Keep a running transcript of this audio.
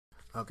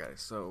Okay,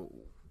 so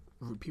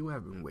people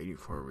have been waiting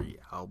for a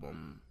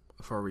album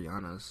for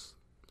Rihanna's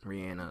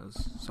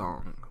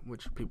song,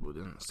 which people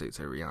in the states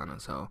say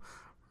Rihanna. So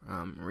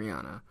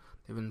Rihanna,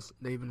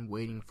 they've been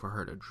waiting for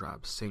her to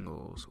drop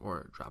singles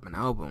or drop an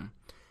album,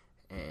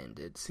 and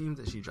it seems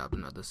that she dropped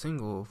another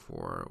single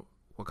for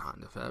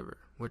Wakanda Forever,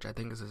 which I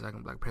think is the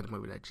second Black Panther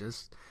movie that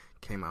just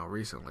came out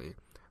recently.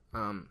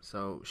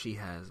 So she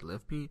has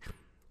Lift Me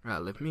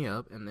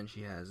Up, and then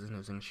she has this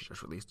new single she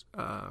just released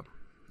a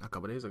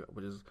couple days ago,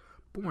 which is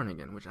Born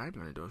Again, which I'm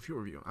gonna do a few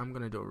review. I'm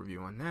gonna do a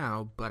review on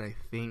now, but I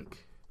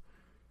think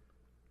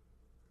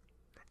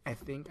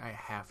I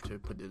have to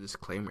put a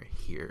disclaimer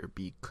here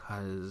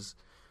because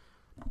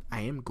I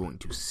am going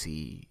to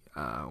see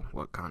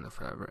Wakanda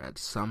Forever at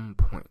some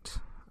point,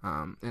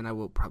 and I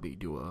will probably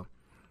do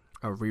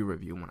a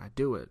re-review when I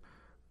do it.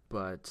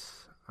 But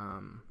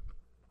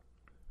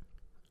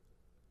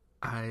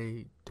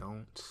I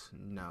don't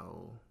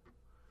know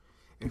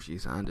if she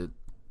signed a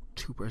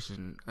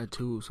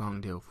 2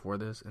 song deal for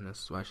this, and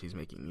this is why she's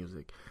making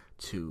music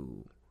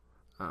to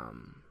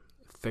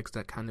fix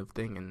that kind of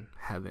thing and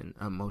have an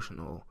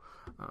emotional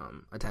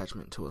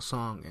attachment to a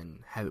song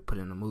and have it put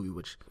in a movie,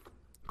 which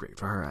great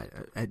for her.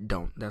 I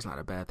don't. That's not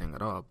a bad thing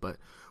at all. But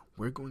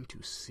we're going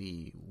to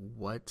see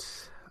what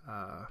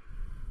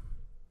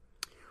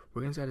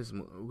we're gonna see how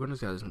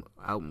this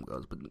album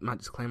goes. But my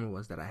disclaimer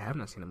was that I have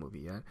not seen the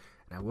movie yet,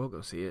 and I will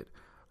go see it.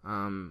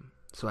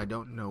 So I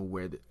don't know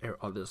where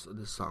all this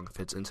song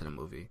fits into the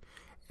movie,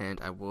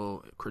 and I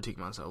will critique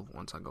myself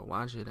once I go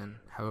watch it and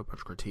have a bunch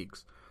of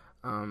critiques.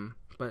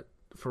 But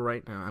for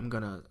right now, I'm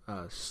gonna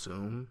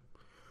assume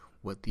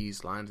what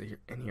these lines are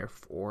in here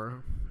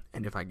for,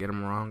 and if I get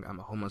them wrong, I'm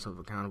gonna hold myself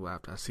accountable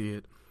after I see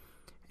it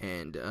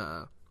and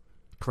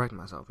correct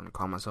myself and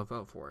call myself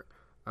out for it.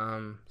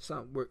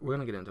 So we're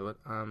gonna get into it.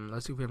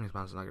 Let's see if we have any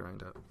sponsors. I'll get right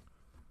into it.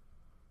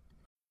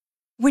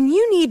 When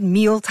you need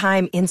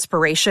mealtime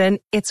inspiration,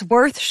 it's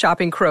worth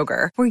shopping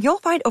Kroger, where you'll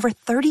find over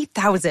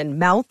 30,000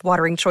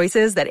 mouth-watering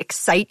choices that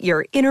excite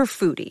your inner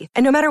foodie.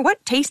 And no matter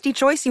what tasty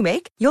choice you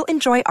make, you'll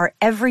enjoy our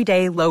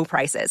everyday low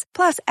prices,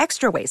 plus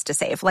extra ways to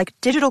save, like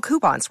digital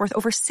coupons worth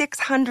over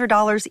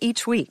 $600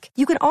 each week.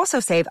 You can also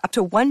save up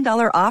to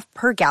 $1 off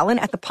per gallon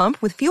at the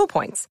pump with fuel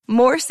points.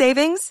 More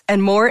savings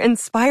and more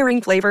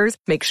inspiring flavors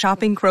make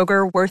shopping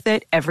Kroger worth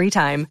it every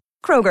time.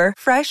 Kroger,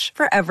 fresh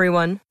for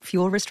everyone.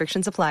 Fuel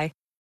restrictions apply.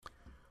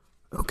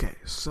 Okay,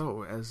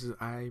 so as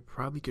I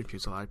probably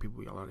confused a lot of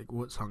people, y'all are like,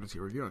 what song is he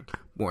reviewing?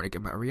 Born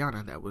Again by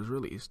Rihanna, that was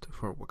released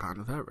for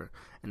Wakanda Forever.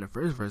 And the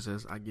first verse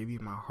is, I give you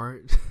my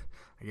heart,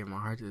 I give my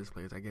heart to this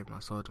place, I give my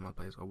soul to my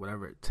place, or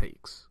whatever it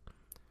takes.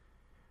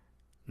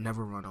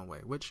 Never run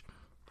away, which,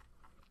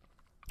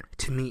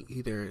 to me,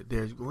 either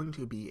there's going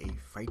to be a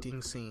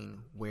fighting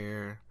scene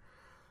where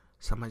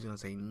somebody's going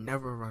to say,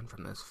 never run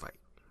from this fight.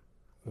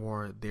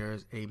 Or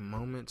there's a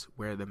moment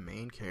where the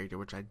main character,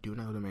 which I do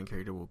know who the main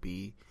character will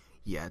be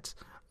yet,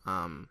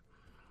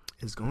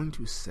 is going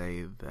to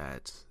say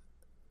that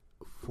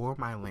for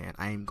my land,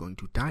 I am going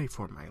to die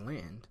for my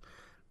land,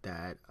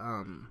 that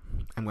I'm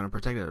going to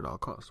protect it at all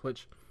costs,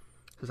 which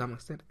to some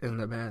extent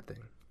isn't a bad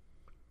thing.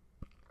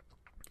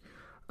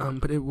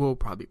 But it will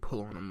probably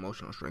pull on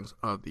emotional strings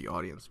of the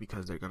audience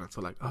because they're going to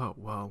feel like, oh,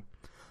 well,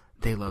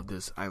 they love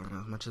this island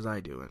as much as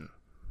I do, and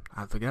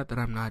I forget that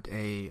I'm not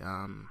a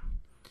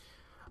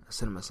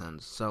cinema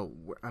sense. So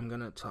I'm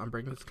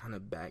bringing this kind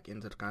of back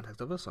into the context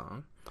of a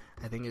song.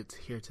 I think it's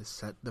here to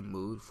set the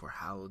mood for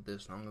how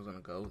this song is going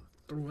to go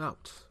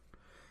throughout.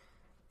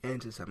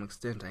 And to some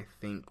extent, I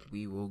think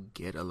we will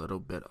get a little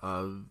bit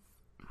of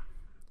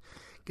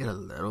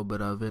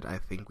it. I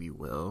think we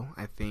will.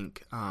 I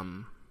think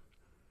and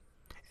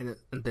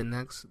the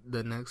next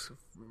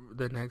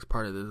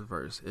part of this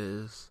verse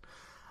is,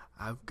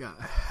 I got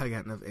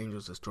enough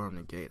angels to storm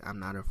the gate. I'm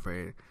not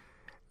afraid,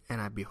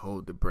 and I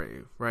behold the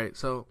brave, right?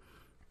 So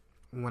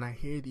when I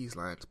hear these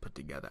lines put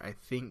together, I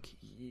think,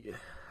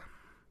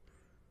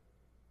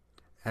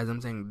 as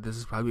I'm saying, this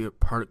is probably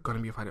going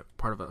to be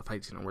part of a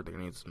fight scene or what they're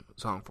going to use the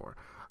song for.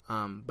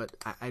 But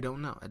I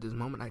don't know. At this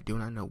moment, I do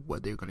not know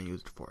what they're going to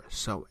use it for.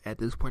 So at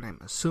this point, I'm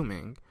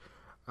assuming,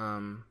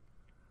 but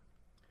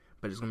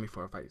it's going to be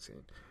for a fight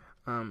scene.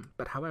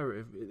 But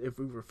however, if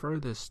we refer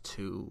this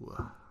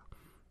to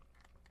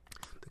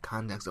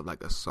context of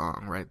like a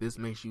song, right? This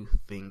makes you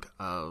think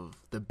of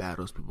the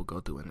battles people go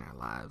through in their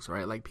lives,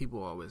 right? Like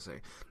people always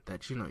say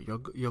that,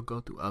 you'll go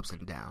through ups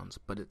and downs,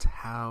 but it's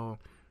how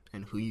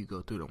and who you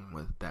go through them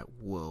with that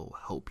will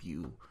help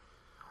you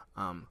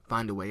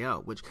find a way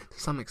out, which to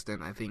some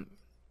extent I think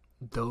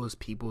those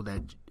people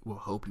that will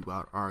help you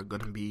out are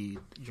going to be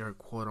your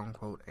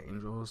quote-unquote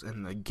angels,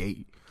 and the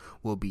gate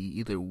will be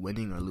either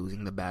winning or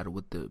losing the battle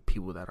with the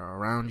people that are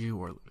around you,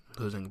 or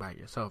losing by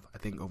yourself. I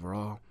think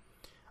overall,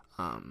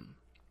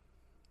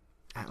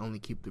 I only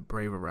keep the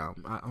brave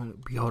around. I only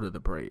behold the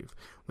brave,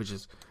 which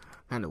is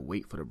kind of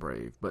wait for the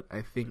brave. But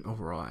I think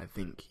overall,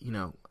 I'm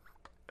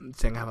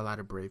saying I have a lot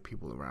of brave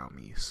people around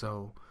me.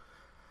 So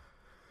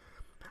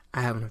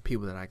I have enough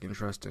people that I can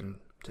trust in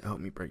to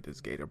help me break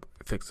this gate or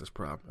fix this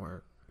problem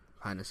or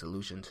find a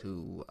solution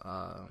to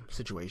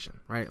situation,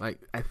 right? Like,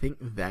 I think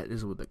that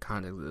is what the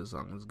context of this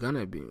song is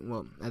gonna be.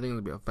 Well, I think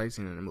it'll be a fight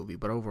scene in the movie,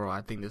 but overall,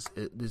 I think this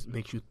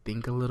makes you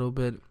think a little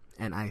bit,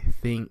 and I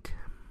think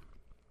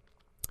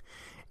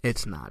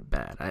it's not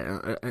bad.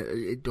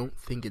 I don't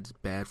think it's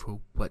bad for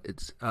what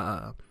its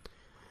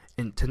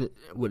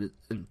what its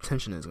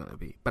intention is gonna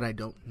be, but I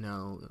don't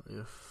know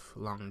if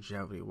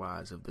longevity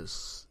wise, if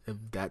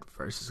that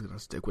verse is gonna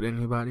stick with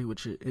anybody,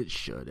 which it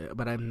should,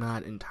 but I'm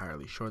not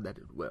entirely sure that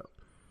it will.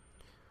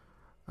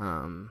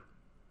 Not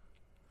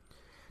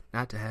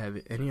to have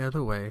it any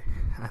other way,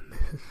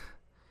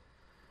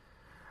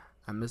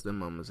 I miss the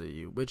moments of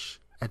you, which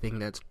I think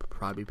that's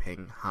probably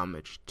paying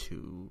homage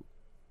to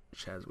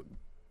Chadwick,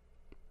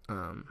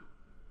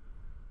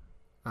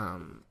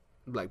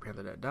 Black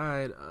Panther that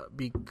died,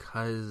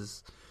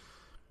 because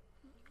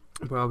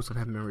we're always gonna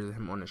have memories of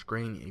him on the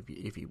screen.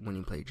 If he when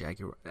he played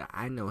Jackie,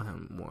 I know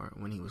him more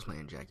when he was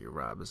playing Jackie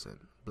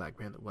Robinson. Black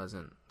Panther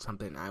wasn't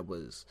something I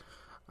was.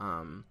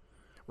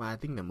 Well, I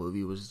think the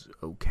movie was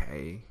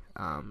okay.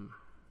 I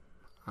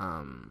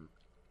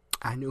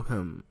knew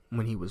him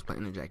when he was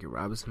playing the Jackie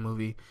Robinson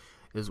movie,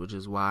 which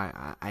is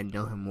why I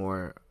know him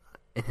more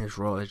in his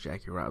role as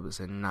Jackie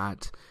Robinson,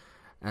 not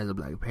as a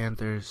Black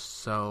Panther.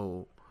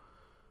 So,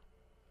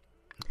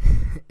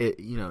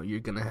 you're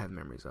gonna have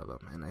memories of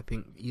him, and I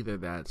think either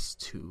that's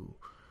to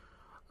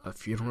a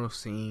funeral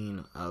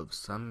scene of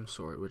some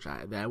sort,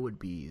 that would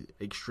be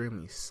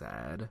extremely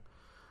sad.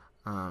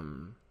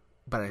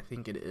 But I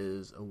think it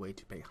is a way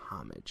to pay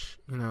homage,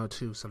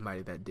 to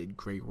somebody that did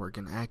great work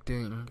in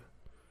acting.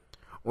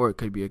 Or it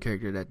could be a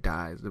character that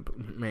dies, the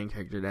main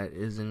character that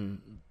is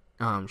in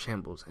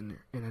shambles and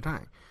they're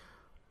dying.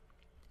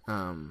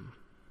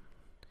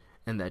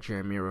 And that you're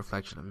a mere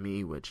reflection of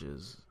me, which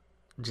is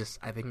just,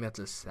 I think that's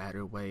a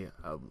sadder way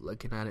of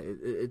looking at it.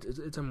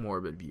 It's a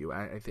morbid view.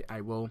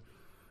 I will,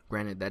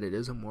 granted that it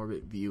is a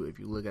morbid view if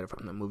you look at it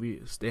from the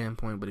movie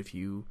standpoint, but if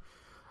you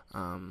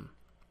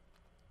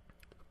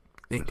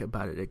think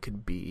about it, it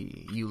could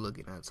be you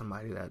looking at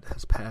somebody that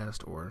has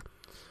passed or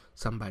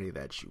somebody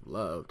that you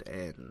loved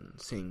and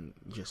seeing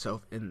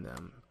yourself in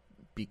them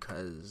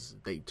because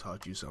they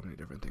taught you so many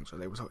different things, or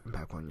they were so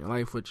impactful in your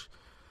life, which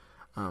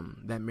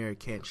that mirror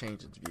can't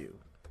change its view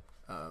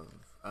of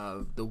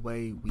the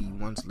way we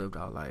once lived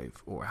our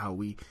life or how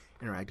we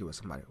interacted with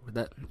somebody.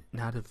 That,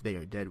 not if they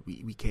are dead,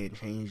 we can't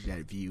change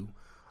that view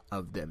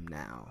of them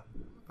now.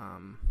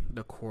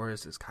 The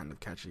chorus is kind of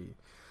catchy.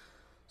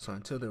 So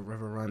until the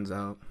river runs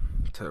out,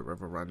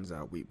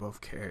 we both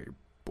carry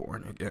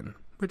born again,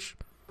 which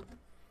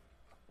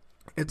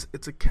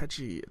it's a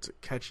catchy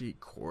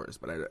chorus,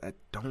 but I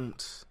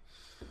don't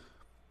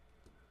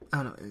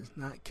know, it's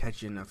not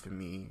catchy enough for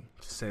me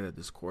to say that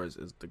this chorus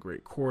is the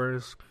great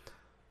chorus.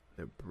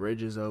 The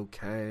bridge is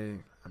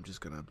okay. I'm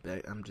just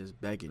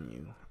begging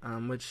you.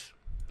 Which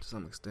to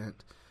some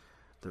extent,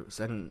 the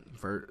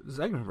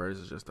second verse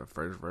is just the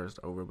first verse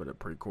over, but a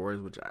pre-chorus,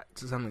 which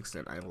to some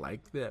extent I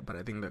like that, but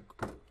I think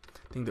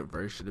the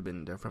verse should have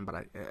been different.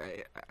 But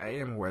I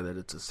am aware that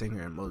it's a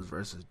singer and most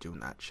verses do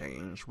not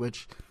change,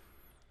 which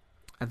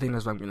I think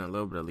that's why I'm getting a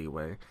little bit of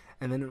leeway.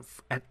 And then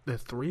at the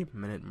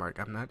 3-minute mark,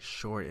 I'm not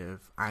sure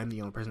if I'm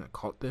the only person that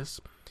caught this,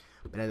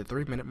 but at the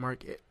 3-minute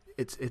mark,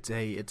 it's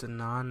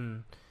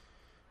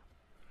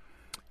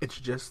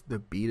just the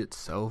beat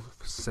itself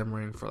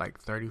simmering for like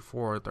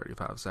 34 or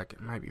 35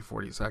 seconds, maybe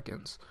 40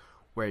 seconds,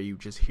 where you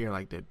just hear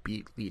like the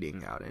beat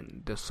leading out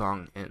and the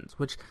song ends,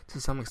 which to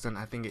some extent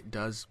I think it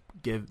does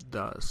give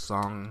the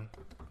song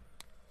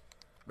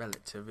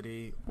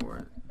relativity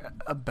or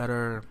a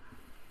better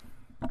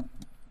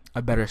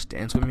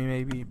stance with me,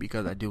 maybe,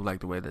 because I do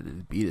like the way that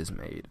this beat is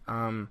made.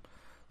 So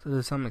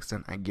to some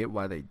extent I get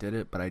why they did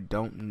it, but I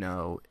don't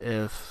know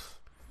if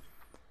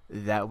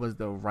that was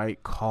the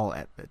right call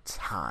at the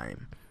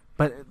time.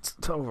 But it's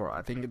overall,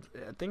 I think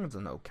it's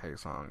an okay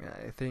song.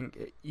 I think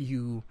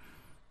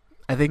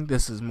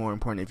this is more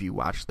important if you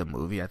watch the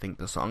movie. I think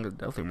the song is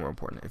definitely more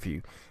important if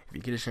you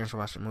get a chance to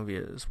watch the movie.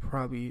 It's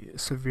probably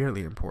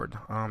severely important.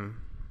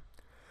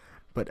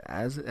 But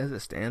as it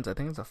stands, I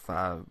think it's a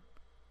 5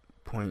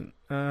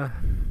 out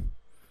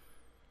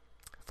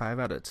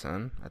of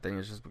 10. I think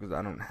it's just because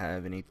I don't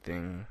have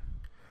anything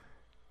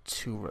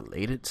to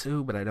relate it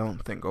to, but I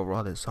don't think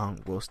overall this song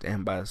will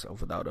stand by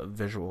itself without a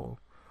visual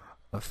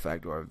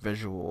effect or a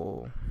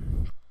visual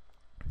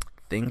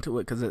thing to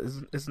it, because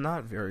it's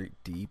not very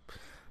deep.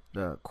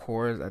 The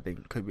chorus I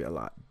think could be a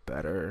lot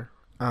better,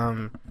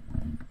 and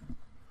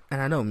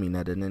I don't mean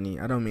that in a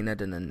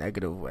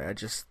negative way. I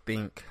just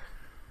think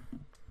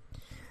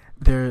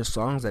there are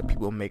songs that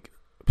people make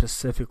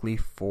specifically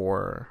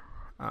for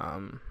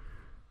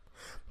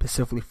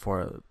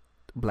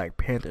Black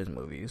Panther's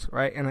movies,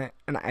 right? And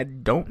I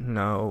don't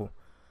know,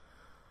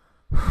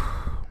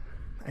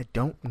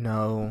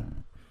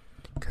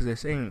 because they're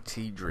saying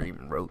T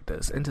Dream wrote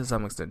this, and to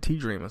some extent T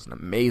Dream is an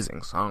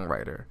amazing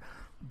songwriter,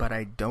 but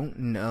I don't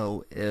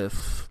know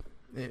if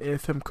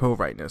him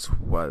co-writing this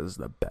was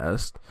the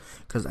best,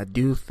 because I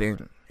do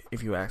think,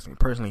 if you ask me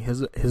personally,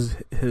 his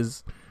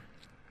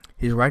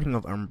his writing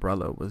of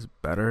Umbrella was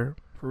better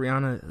for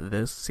Rihanna.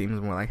 This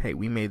seems more like, hey,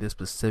 we made this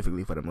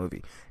specifically for the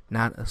movie,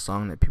 not a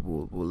song that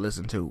people will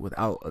listen to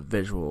without a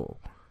visual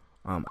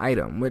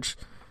item, which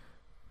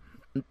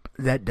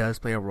that does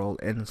play a role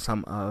in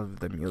some of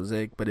the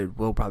music, but it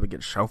will probably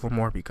get shuffled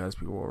more because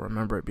people will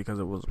remember it because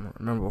it was more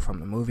memorable from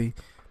the movie.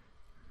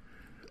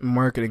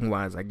 Marketing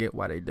wise, I get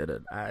why they did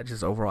it. I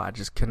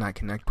just cannot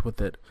connect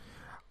with it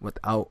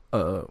without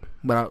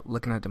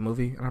looking at the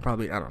movie. And I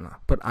don't know,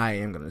 but I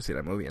am gonna see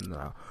that movie and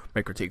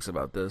make critiques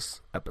about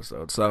this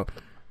episode. So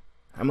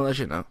I'm gonna let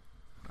you know.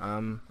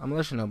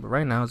 But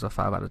right now it's a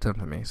 5 out of 10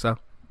 for me. So